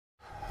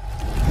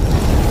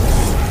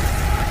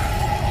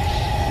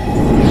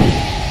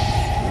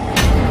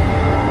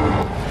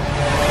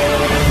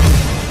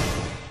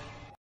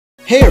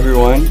Hey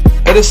everyone,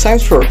 it is time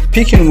for a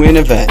Pick and Win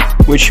event,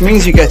 which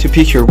means you get to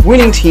pick your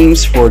winning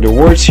teams for the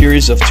World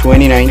Series of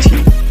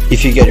 2019.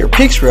 If you get your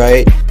picks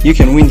right, you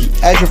can win the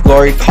Edge of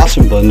Glory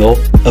costume bundle,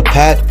 a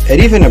pet,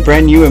 and even a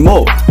brand new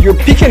emote. Your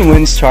Pick and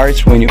Win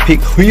starts when you pick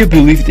who you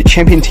believe the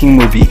champion team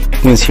will be.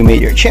 Once you made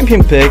your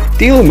champion pick,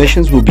 daily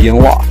missions will be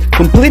unlocked.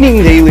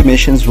 Completing daily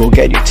missions will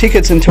get you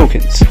tickets and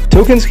tokens.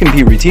 Tokens can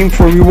be redeemed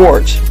for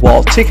rewards,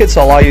 while tickets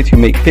allow you to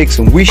make picks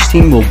on which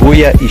team will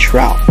booyah each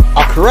round.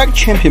 A correct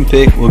champion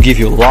pick will give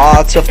you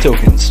lots of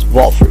tokens,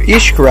 while for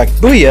each correct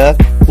booyah,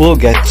 we'll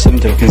get some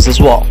tokens as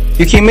well.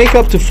 You can make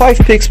up to 5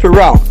 picks per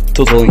round,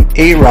 totaling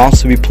 8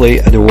 rounds to be played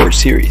at the World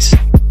Series.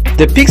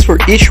 The picks for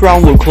each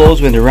round will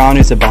close when the round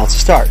is about to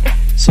start,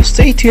 so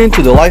stay tuned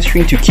to the live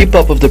stream to keep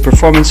up with the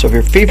performance of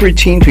your favorite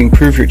team to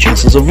improve your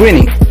chances of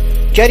winning.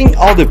 Getting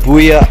all the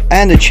booyah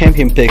and the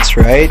champion picks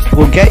right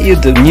will get you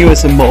the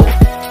newest emote,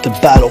 the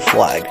battle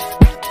flag.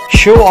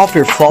 Show off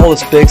your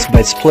flawless picks by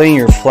displaying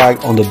your flag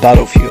on the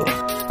battlefield.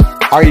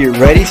 Are you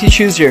ready to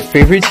choose your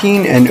favorite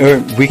team and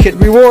earn wicked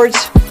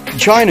rewards?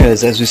 Join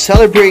us as we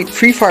celebrate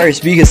Free Fire's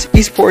biggest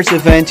esports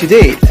event to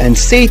date, and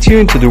stay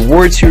tuned to the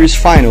World Series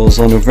Finals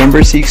on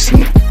November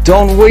 16th.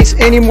 Don't waste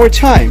any more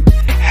time.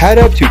 Head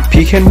up to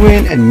Pick and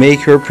Win and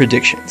make your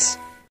predictions.